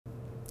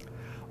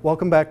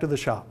Welcome back to the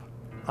shop.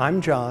 I'm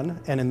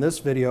John, and in this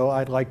video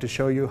I'd like to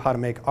show you how to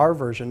make our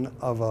version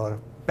of a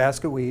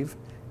Basketweave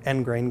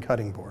end grain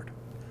cutting board.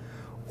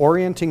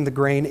 Orienting the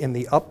grain in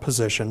the up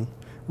position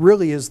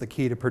really is the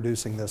key to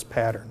producing this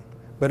pattern,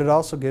 but it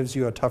also gives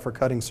you a tougher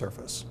cutting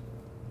surface.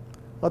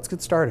 Let's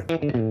get started.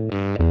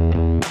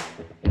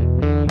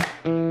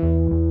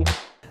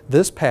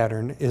 This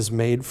pattern is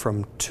made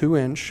from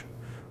 2-inch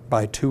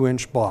by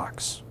 2-inch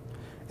blocks.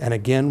 And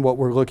again, what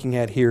we're looking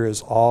at here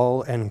is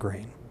all end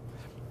grain.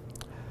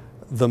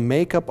 The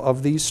makeup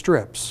of these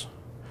strips,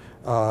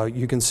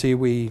 you can see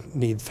we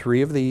need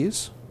 3 of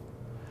these,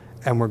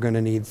 and we're going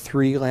to need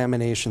 3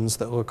 laminations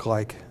that look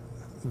like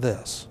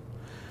this.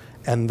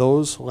 And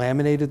those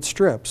laminated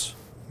strips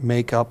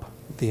make up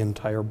the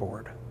entire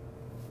board.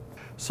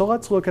 So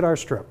let's look at our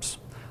strips.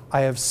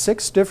 I have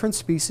 6 different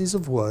species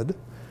of wood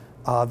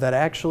that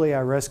actually I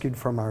rescued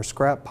from our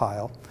scrap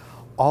pile.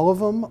 All of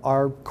them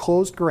are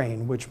closed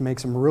grain, which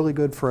makes them really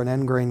good for an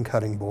end grain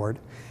cutting board.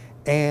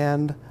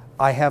 And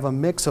I have a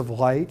mix of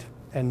light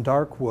and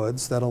dark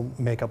woods that'll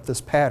make up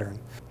this pattern.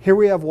 Here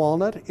we have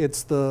walnut.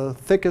 It's the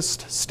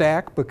thickest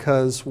stack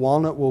because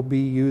walnut will be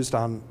used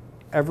on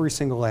every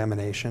single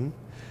lamination.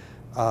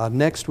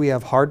 Next we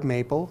have hard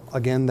maple.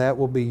 Again, that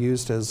will be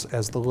used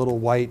as the little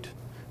white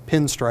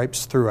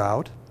pinstripes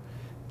throughout.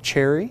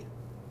 Cherry,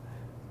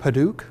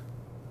 padauk,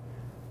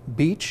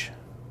 beech,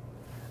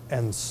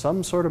 and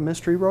some sort of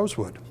mystery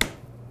rosewood.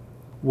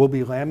 We'll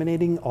be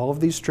laminating all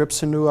of these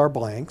strips into our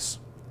blanks,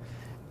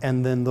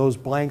 and then those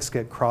blanks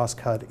get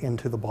cross-cut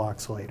into the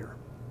blocks later.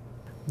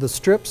 The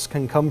strips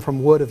can come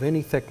from wood of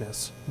any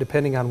thickness,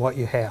 depending on what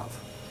you have.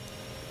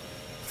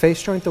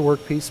 Face joint the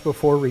workpiece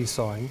before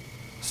resawing,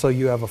 so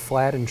you have a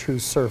flat and true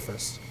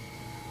surface.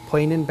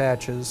 Plane in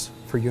batches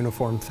for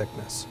uniform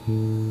thickness.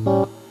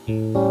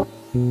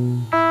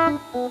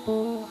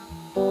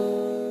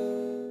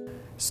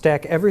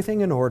 Stack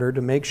everything in order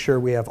to make sure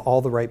we have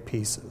all the right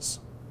pieces.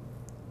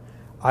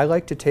 I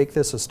like to take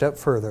this a step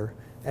further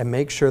and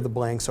make sure the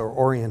blanks are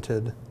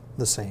oriented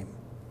the same.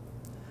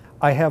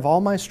 I have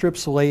all my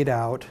strips laid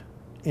out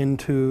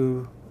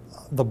into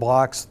the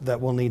blocks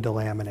that we'll need to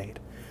laminate.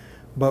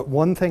 But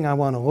one thing I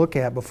want to look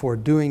at before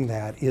doing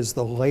that is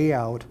the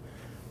layout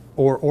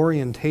or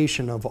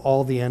orientation of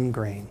all the end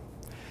grain.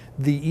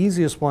 The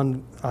easiest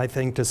one I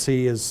think to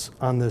see is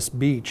on this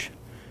beech.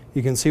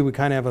 You can see we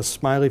kind of have a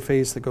smiley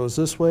face that goes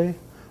this way,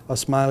 a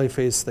smiley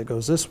face that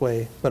goes this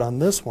way, but on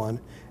this one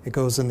it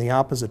goes in the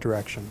opposite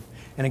direction.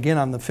 And again,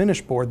 on the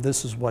finished board,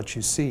 this is what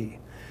you see.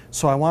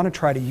 So I want to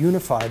try to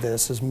unify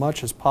this as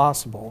much as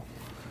possible.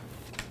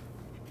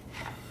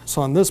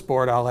 So on this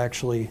board, I'll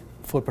actually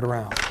flip it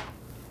around.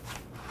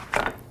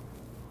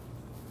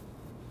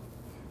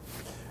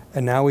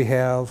 And now we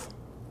have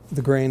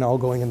the grain all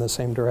going in the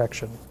same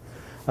direction.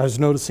 I was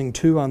noticing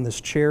too on this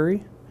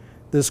cherry,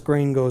 this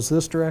grain goes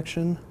this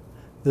direction,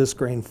 this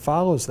grain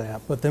follows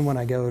that, but then when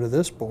I go to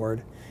this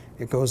board,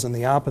 it goes in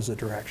the opposite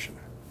direction.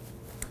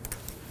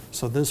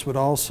 So this would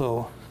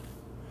also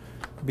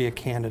be a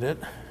candidate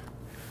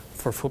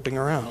for flipping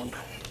around.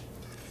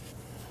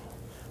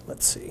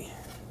 Let's see.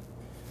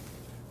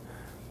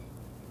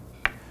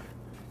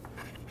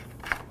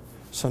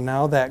 So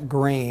now that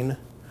grain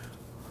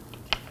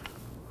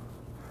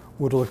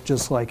would look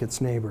just like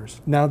its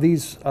neighbors. Now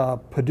these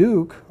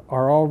padauk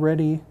are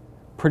already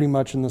pretty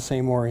much in the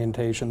same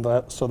orientation,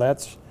 so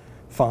that's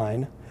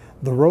fine.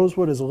 The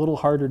rosewood is a little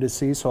harder to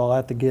see, so I'll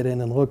have to get in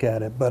and look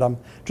at it, but I'm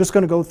just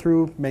going to go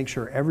through, make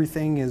sure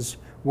everything is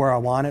where I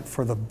want it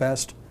for the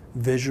best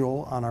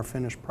visual on our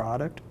finished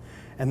product,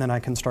 and then I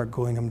can start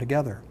gluing them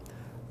together.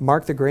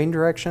 Mark the grain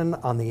direction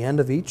on the end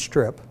of each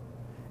strip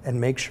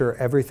and make sure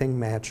everything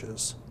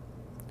matches.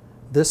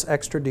 This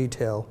extra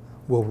detail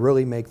will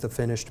really make the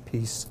finished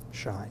piece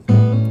shine.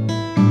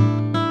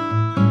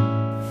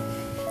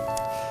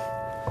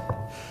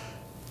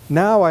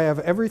 Now I have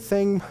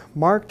everything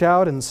marked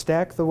out and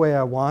stacked the way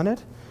I want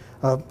it.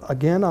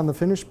 Again, on the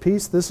finished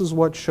piece, this is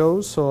what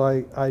shows, so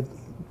I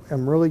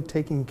am really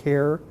taking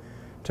care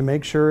to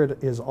make sure it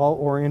is all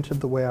oriented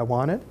the way I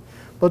want it.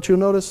 But you'll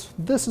notice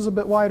this is a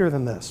bit wider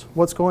than this.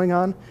 What's going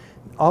on?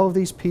 All of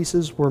these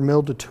pieces were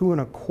milled to 2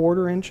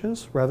 1/4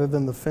 inches rather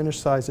than the finished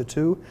size of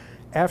 2.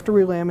 After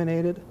we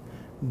laminated,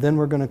 then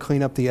we're going to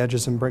clean up the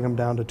edges and bring them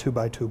down to 2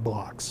 by 2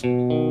 blocks.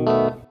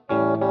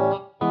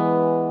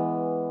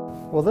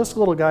 Well, this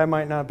little guy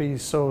might not be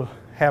so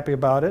happy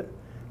about it,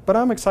 but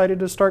I'm excited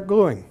to start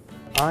gluing.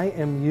 I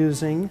am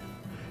using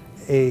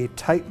a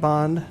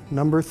Titebond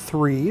number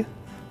 3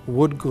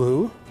 wood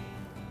glue,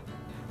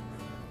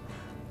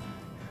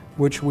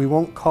 which we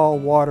won't call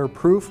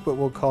waterproof, but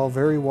we'll call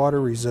very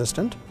water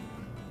resistant.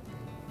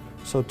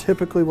 So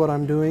typically what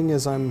I'm doing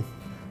is I'm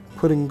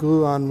putting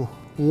glue on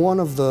one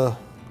of the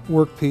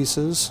work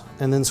pieces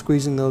and then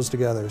squeezing those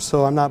together.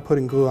 So I'm not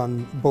putting glue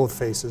on both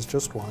faces,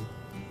 just one.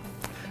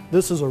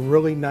 This is a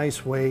really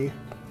nice way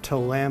to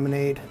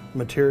laminate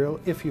material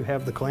if you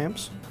have the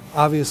clamps.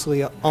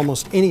 Obviously,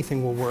 almost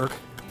anything will work,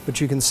 But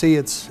you can see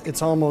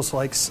it's almost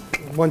like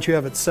once you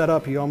have it set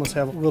up, you almost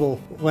have a little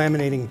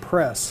laminating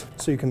press.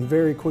 So you can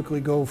very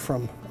quickly go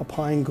from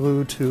applying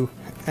glue to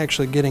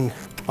actually getting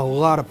a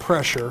lot of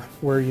pressure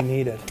where you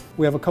need it.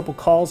 We have a couple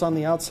cauls on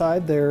the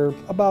outside. They're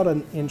about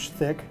an inch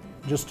thick.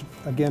 Just to,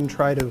 again,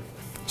 try to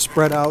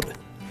spread out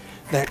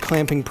that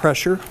clamping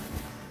pressure.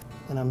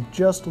 And I'm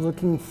just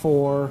looking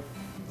for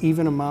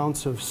even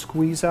amounts of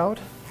squeeze out,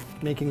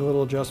 making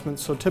little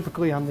adjustments. So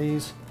typically on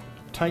these,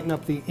 tighten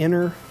up the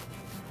inner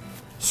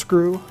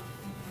screw,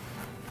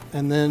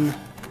 and then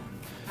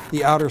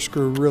the outer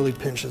screw really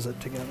pinches it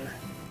together.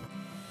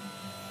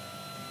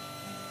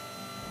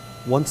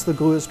 Once the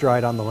glue is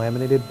dried on the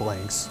laminated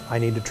blanks, I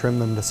need to trim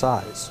them to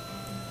size.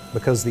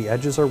 Because the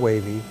edges are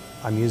wavy,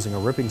 I'm using a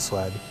ripping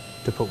sled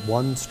to put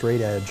one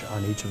straight edge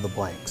on each of the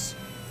blanks.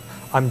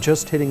 I'm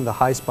just hitting the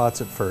high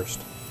spots at first.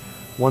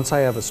 Once I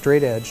have a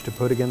straight edge to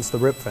put against the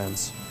rip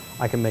fence,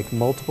 I can make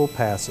multiple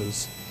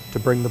passes to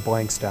bring the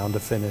blanks down to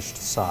finished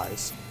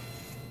size.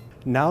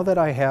 Now that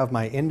I have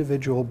my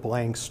individual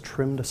blanks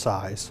trimmed to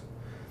size,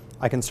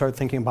 I can start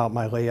thinking about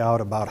my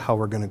layout, about how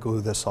we're going to glue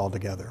this all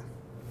together.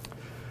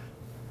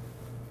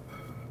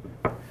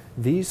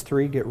 These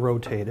three get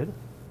rotated,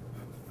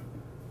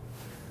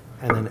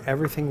 and then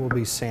everything will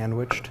be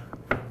sandwiched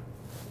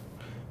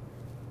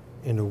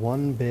into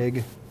one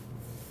big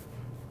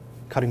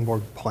cutting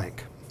board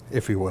plank,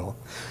 if you will.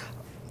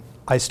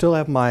 I still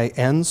have my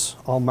ends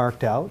all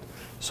marked out,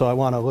 so I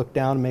want to look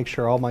down and make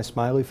sure all my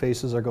smiley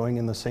faces are going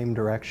in the same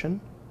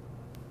direction.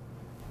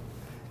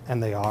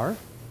 And they are.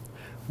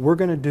 We're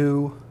going to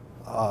do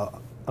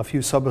a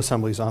few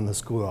sub-assemblies on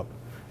this glue up.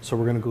 So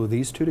we're going to glue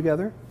these two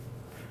together,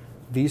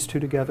 these two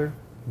together,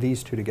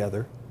 these two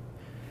together,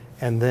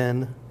 and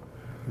then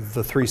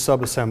the three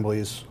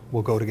sub-assemblies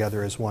will go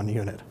together as one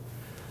unit.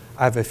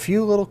 I have a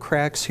few little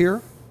cracks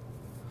here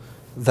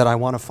that I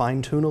want to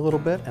fine-tune a little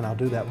bit, and I'll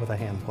do that with a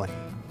hand plane.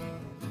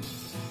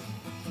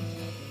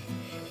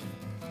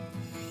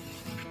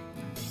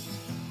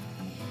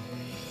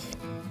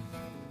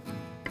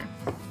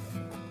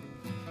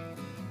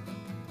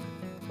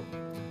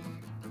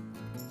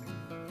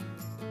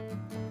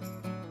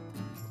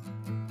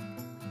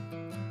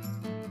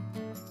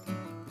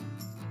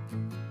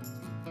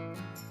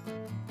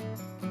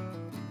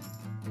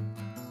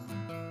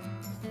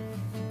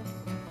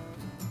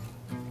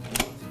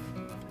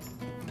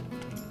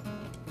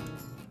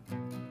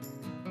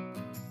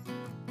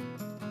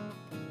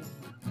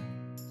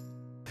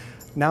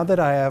 Now that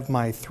I have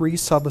my three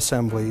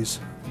sub-assemblies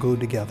glued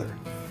together,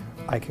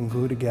 I can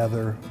glue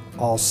together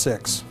all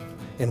six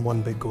in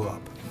one big glue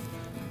up.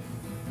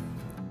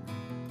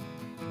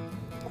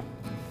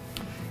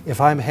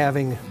 If I'm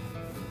having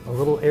a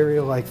little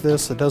area like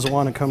this that doesn't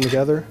want to come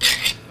together,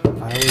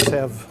 I always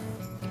have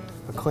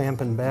a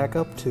clamp and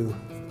backup to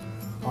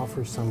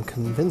offer some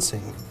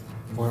convincing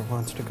where it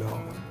wants to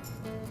go.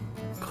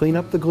 Clean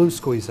up the glue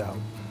squeeze out,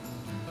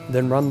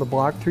 then run the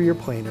block through your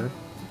planer,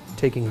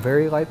 taking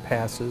very light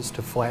passes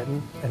to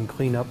flatten and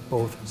clean up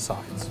both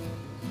sides.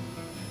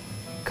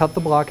 Cut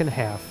the block in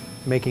half,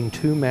 making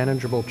two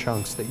manageable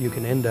chunks that you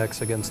can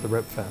index against the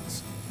rip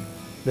fence.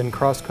 Then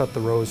cross-cut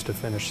the rows to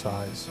finish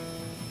size.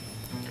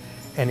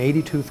 An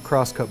 80-tooth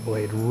cross-cut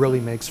blade really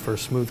makes for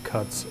smooth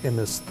cuts in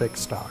this thick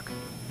stock.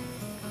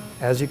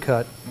 As you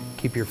cut,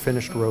 keep your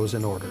finished rows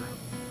in order.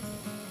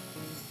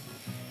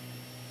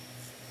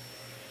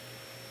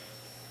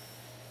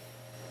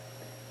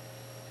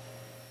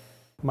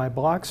 My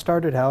block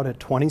started out at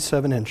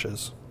 27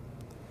 inches.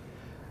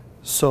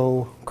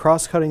 So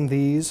cross-cutting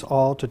these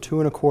all to 2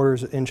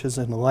 1/4 inches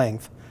in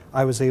length,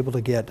 I was able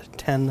to get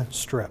 10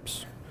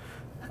 strips.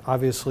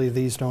 Obviously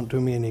these don't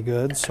do me any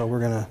good, so we're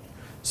going to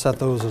set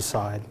those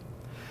aside.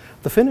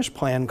 The finished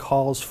plan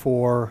calls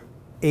for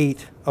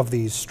 8 of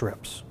these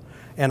strips,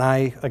 and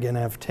I again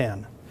have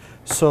 10.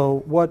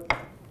 So what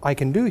I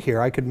can do here,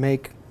 I could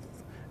make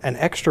an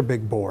extra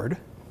big board,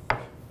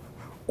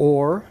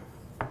 or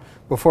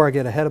before I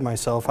get ahead of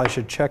myself, I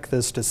should check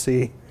this to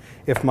see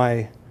if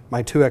my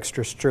 2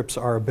 extra strips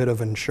are a bit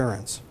of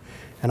insurance.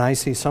 And I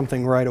see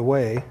something right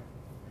away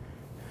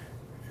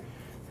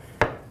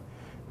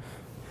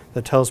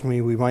that tells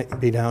me we might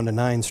be down to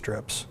 9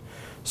 strips.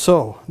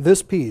 So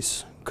this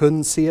piece,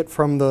 couldn't see it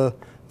from the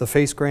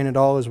face grain at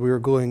all as we were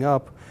gluing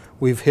up.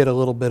 We've hit a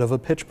little bit of a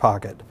pitch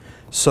pocket.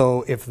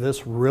 So if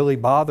this really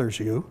bothers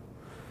you,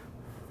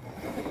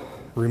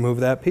 remove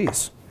that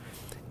piece.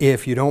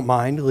 If you don't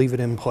mind, leave it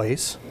in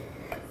place.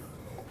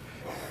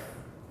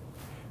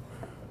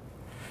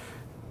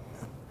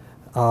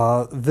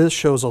 This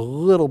shows a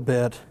little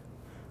bit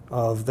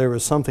of there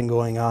was something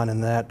going on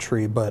in that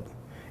tree, but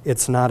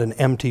it's not an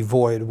empty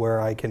void where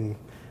I can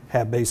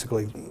have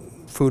basically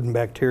food and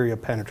bacteria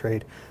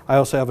penetrate. I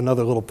also have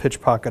another little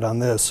pitch pocket on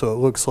this, so it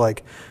looks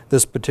like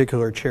this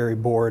particular cherry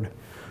board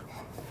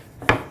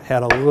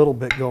had a little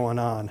bit going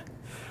on.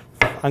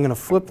 I'm going to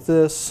flip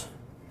this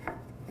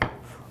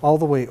all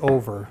the way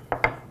over.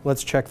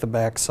 Let's check the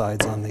back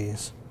sides on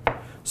these.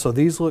 So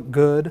these look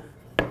good.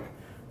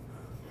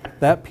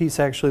 That piece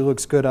actually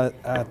looks good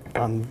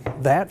on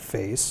that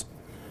face.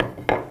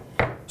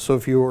 So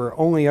if you were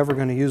only ever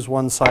going to use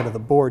one side of the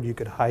board, you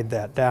could hide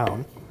that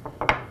down.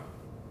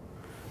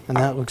 And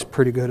that looks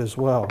pretty good as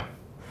well.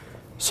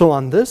 So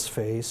on this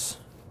face,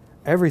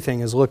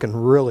 everything is looking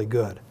really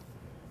good.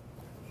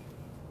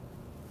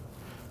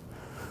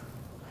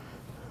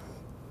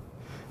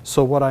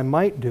 So what I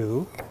might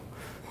do,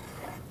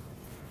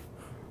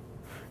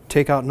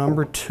 take out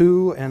number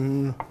 2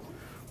 and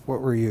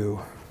what were you?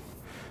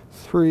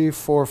 3,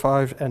 4,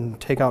 5, and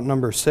take out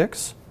number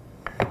 6.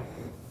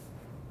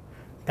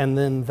 And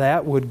then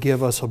that would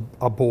give us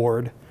a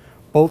board,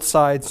 both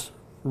sides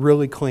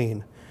really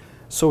clean.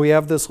 So we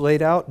have this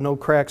laid out, no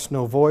cracks,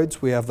 no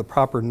voids. We have the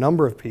proper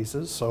number of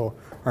pieces, so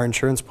our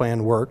insurance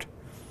plan worked.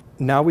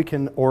 Now we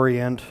can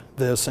orient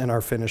this in our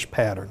finished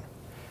pattern.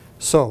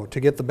 So to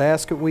get the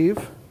basket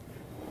weave,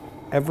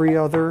 every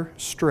other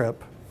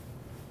strip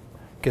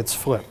gets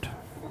flipped.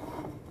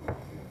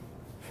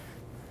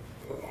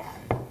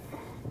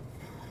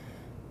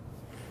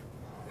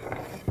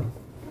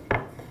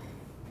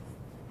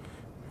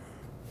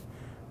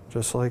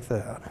 Just like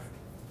that.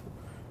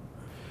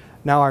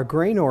 Now our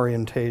grain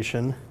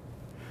orientation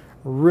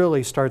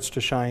really starts to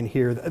shine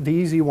here. The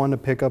easy one to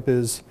pick up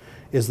is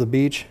the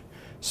beach.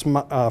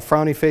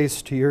 Frowny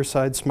face to your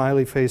side,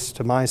 smiley face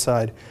to my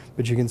side,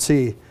 but you can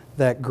see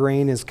that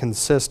grain is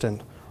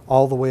consistent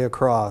all the way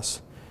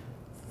across.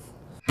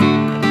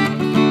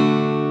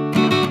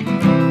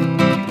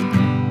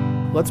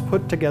 Let's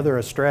put together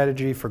a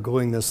strategy for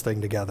gluing this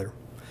thing together.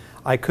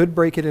 I could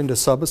break it into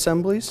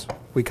sub-assemblies.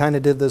 We kind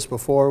of did this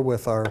before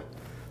with our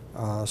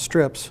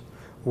strips,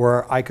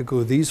 where I could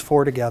glue these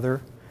 4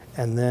 together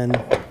and then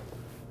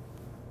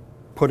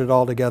put it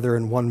all together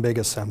in one big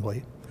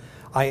assembly.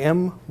 I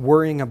am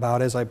worrying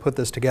about, as I put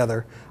this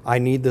together, I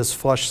need this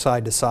flush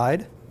side to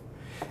side,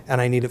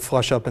 and I need it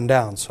flush up and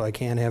down, so I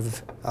can't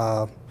have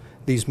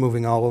these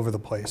moving all over the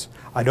place.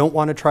 I don't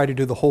want to try to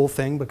do the whole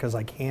thing because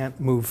I can't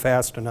move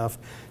fast enough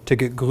to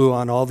get glue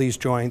on all these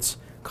joints,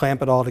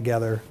 clamp it all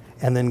together,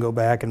 and then go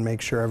back and make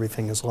sure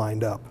everything is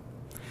lined up.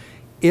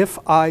 If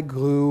I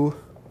glue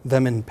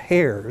them in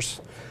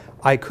pairs,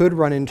 I could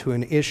run into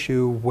an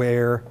issue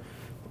where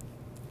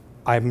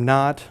I'm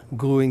not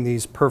gluing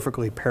these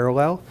perfectly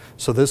parallel.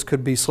 So this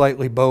could be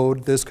slightly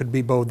bowed, this could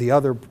be bowed the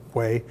other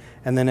way,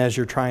 and then as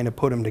you're trying to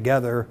put them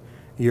together,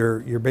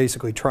 you're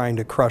basically trying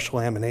to crush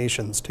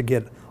laminations to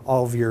get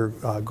all of your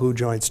glue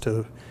joints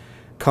to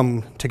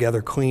come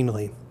together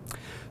cleanly.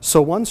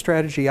 So one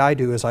strategy I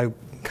do is I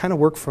kind of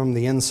work from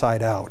the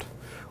inside out.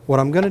 What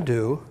I'm going to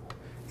do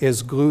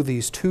is glue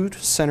these 2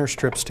 center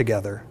strips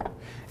together,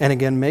 and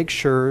again make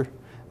sure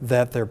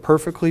that they're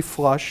perfectly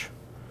flush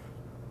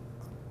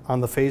on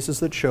the faces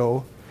that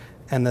show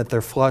and that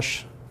they're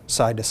flush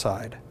side to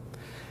side,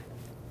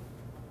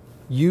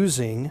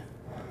 using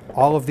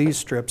all of these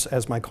strips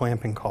as my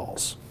clamping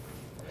cauls.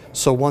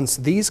 So once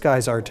these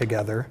guys are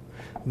together,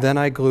 then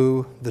I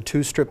glue the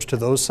 2 strips to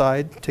those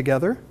side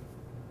together.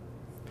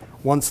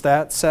 Once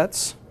that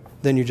sets,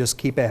 then you just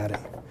keep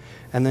adding,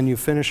 and then you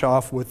finish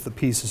off with the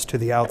pieces to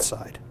the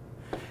outside.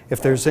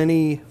 If there's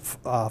any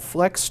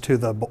flex to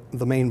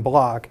the main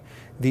block,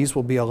 these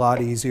will be a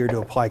lot easier to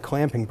apply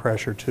clamping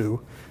pressure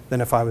to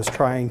than if I was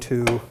trying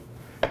to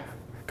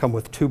come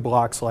with 2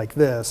 blocks like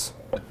this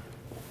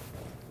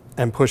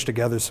and push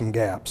together some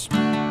gaps.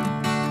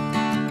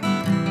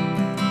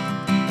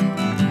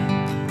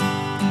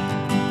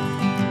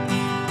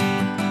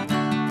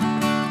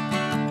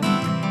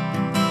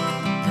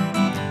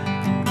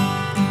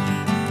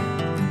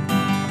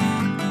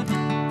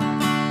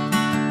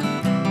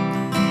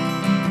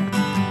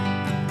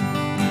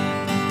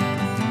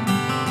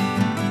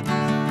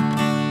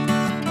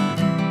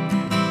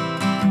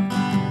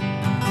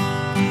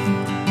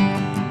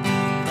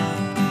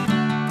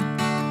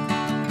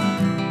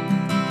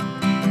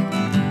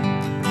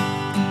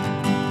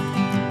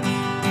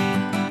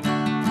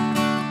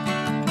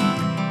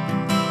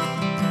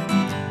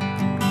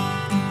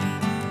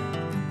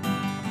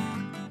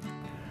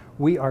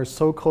 We are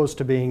so close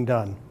to being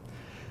done.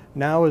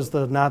 Now is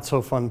the not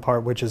so fun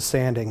part, which is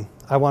sanding.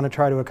 I want to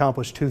try to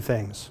accomplish 2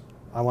 things.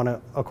 I want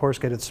to, of course,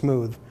 get it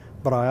smooth,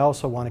 but I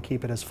also want to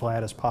keep it as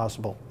flat as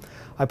possible.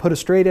 I put a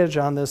straight edge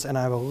on this and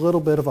I have a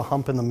little bit of a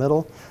hump in the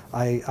middle.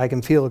 I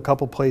can feel a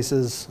couple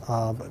places,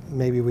 but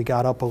maybe we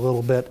got up a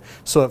little bit.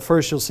 So at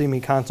first you'll see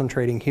me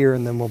concentrating here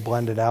and then we'll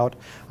blend it out.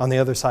 On the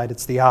other side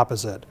it's the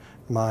opposite.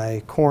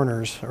 My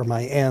corners or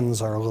my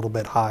ends are a little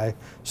bit high,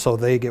 so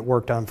they get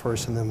worked on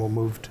first and then we'll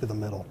move to the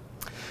middle.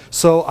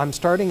 So I'm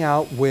starting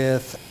out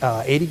with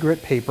 80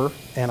 grit paper,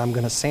 and I'm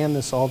going to sand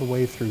this all the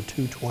way through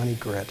 220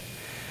 grit.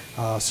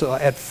 So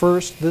at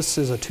first, this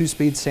is a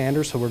 2-speed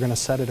sander, so we're going to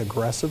set it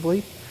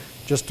aggressively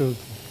just to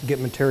get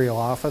material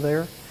off of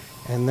there.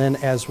 And then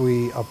as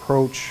we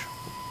approach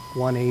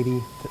 180,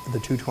 the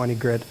 220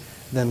 grit,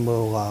 then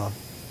we'll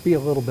be a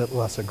little bit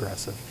less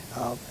aggressive.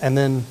 And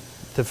then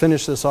to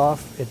finish this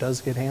off, it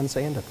does get hand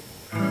sanded.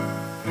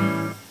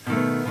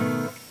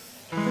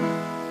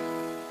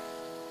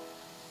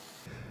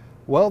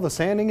 Well, the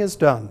sanding is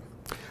done.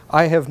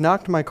 I have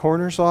knocked my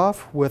corners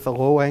off with a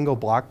low angle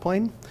block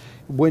plane.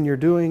 When you're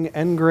doing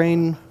end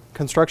grain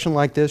construction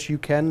like this, you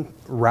can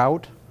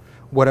route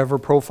whatever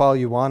profile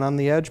you want on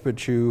the edge,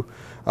 but you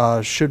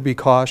should be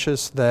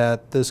cautious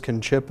that this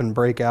can chip and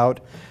break out,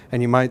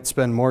 and you might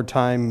spend more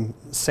time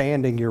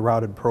sanding your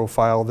routed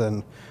profile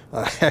than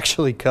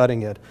actually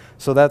cutting it.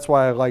 So that's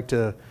why I like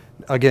to,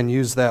 again,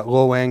 use that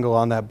low angle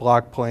on that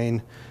block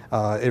plane.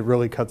 It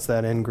really cuts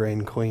that end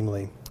grain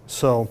cleanly.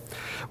 So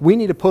we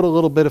need to put a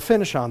little bit of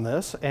finish on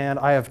this, and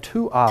I have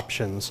two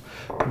options.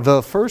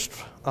 The first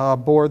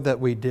board that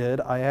we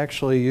did, I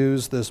actually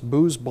used this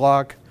Booz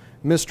Block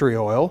mystery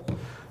oil.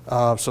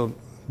 So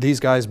these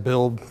guys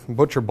build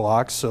butcher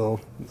blocks, so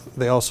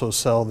they also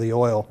sell the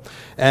oil,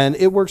 and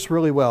it works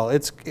really well.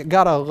 It's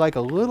got like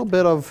a little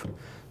bit of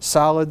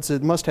solids.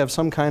 It must have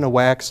some kind of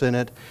wax in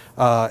it,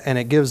 and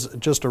it gives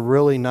just a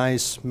really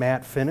nice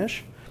matte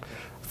finish.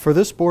 For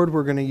this board,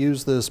 we're going to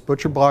use this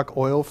butcher block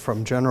oil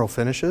from General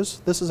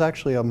Finishes. This is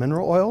actually a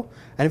mineral oil,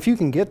 and if you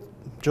can get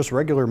just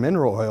regular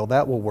mineral oil,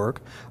 that will work.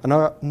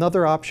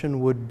 Another option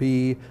would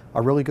be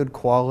a really good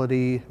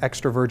quality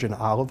extra virgin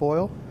olive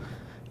oil.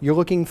 You're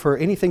looking for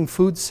anything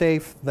food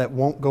safe that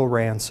won't go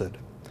rancid.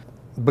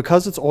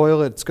 Because it's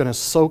oil, it's going to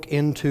soak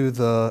into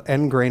the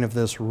end grain of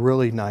this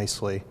really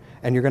nicely,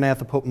 and you're going to have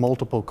to put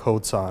multiple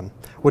coats on.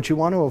 What you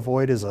want to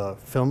avoid is a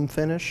film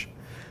finish,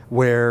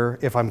 where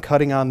if I'm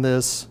cutting on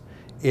this,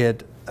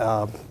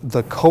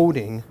 the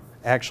coating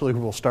actually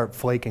will start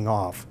flaking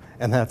off,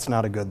 and that's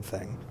not a good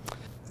thing.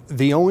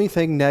 The only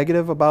thing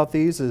negative about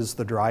these is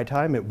the dry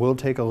time. It will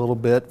take a little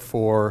bit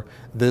for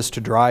this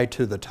to dry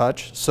to the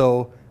touch.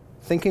 So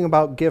thinking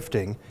about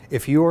gifting,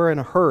 if you are in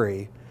a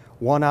hurry,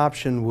 one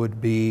option would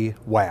be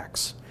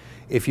wax.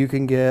 If you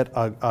can get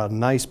a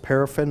nice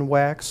paraffin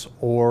wax,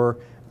 or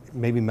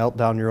maybe melt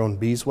down your own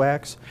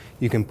beeswax,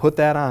 you can put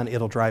that on.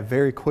 It'll dry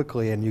very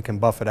quickly and you can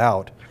buff it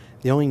out.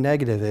 The only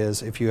negative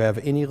is if you have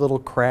any little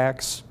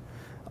cracks,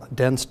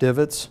 dense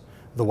divots,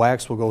 the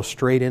wax will go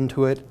straight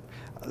into it.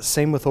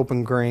 Same with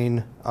open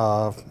grain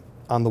on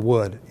the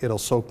wood. It'll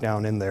soak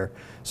down in there,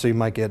 so you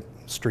might get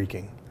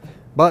streaking.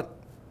 But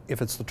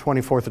if it's the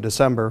 24th of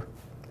December,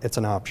 it's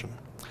an option.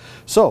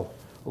 So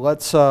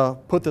let's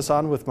put this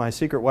on with my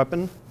secret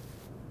weapon,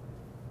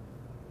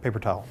 paper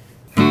towel.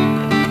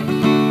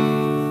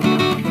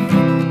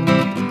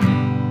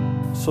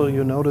 So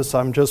you'll notice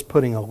I'm just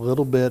putting a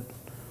little bit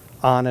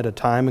on at a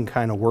time and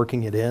kind of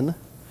working it in.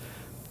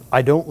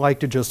 I don't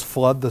like to just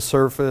flood the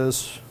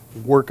surface,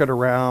 work it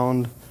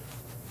around.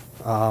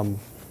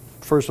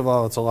 First of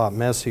all, it's a lot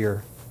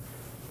messier,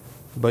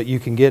 but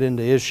you can get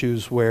into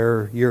issues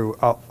where you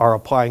are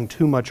applying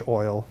too much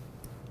oil.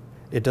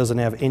 It doesn't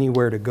have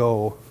anywhere to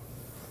go.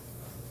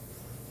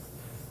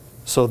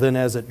 So then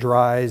as it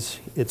dries,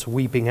 it's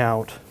weeping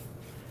out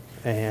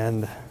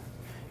and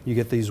you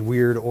get these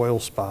weird oil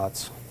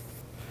spots.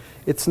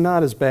 It's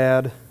not as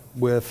bad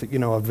with, you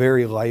know, a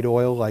very light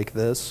oil like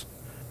this.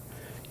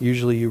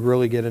 Usually you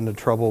really get into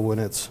trouble when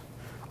it's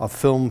a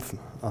film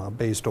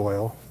based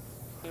oil,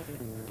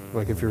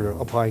 like if you're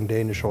applying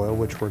Danish oil,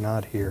 which we're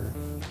not here.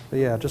 But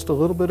yeah, just a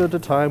little bit at a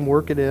time,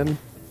 work it in,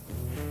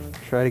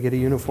 try to get a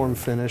uniform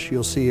finish.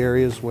 You'll see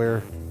areas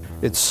where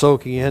it's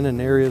soaking in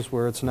and areas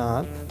where it's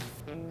not.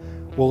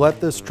 We'll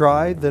let this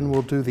dry, then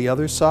we'll do the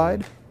other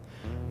side.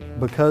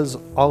 Because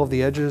all of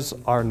the edges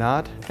are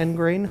not end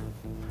grain,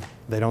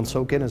 they don't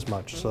soak in as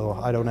much, so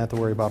I don't have to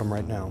worry about them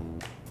right now.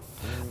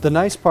 The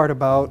nice part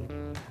about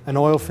an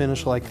oil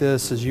finish like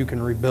this is you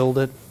can rebuild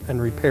it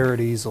and repair it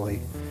easily.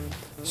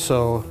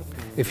 So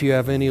if you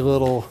have any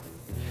little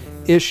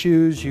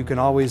issues, you can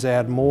always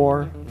add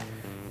more.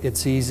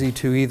 It's easy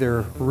to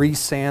either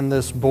re-sand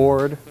this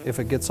board if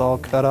it gets all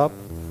cut up,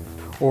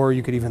 or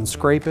you could even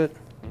scrape it.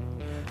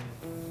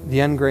 The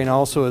end grain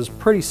also is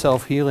pretty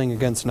self-healing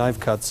against knife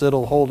cuts.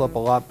 It'll hold up a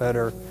lot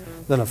better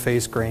than a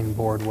face grain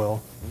board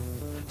will.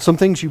 Some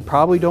things you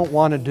probably don't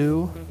want to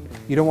do.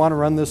 You don't want to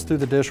run this through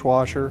the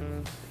dishwasher.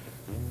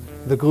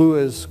 The glue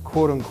is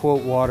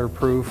quote-unquote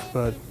waterproof,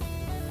 but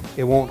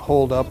it won't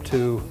hold up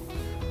to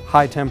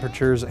high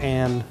temperatures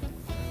and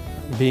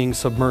being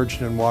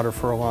submerged in water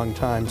for a long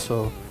time,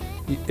 so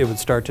it would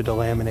start to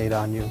delaminate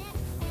on you.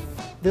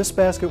 This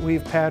basket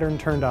weave pattern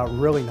turned out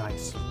really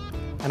nice,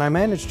 and I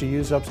managed to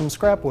use up some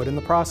scrap wood in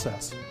the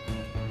process.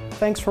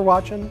 Thanks for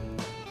watching.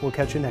 We'll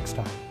catch you next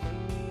time.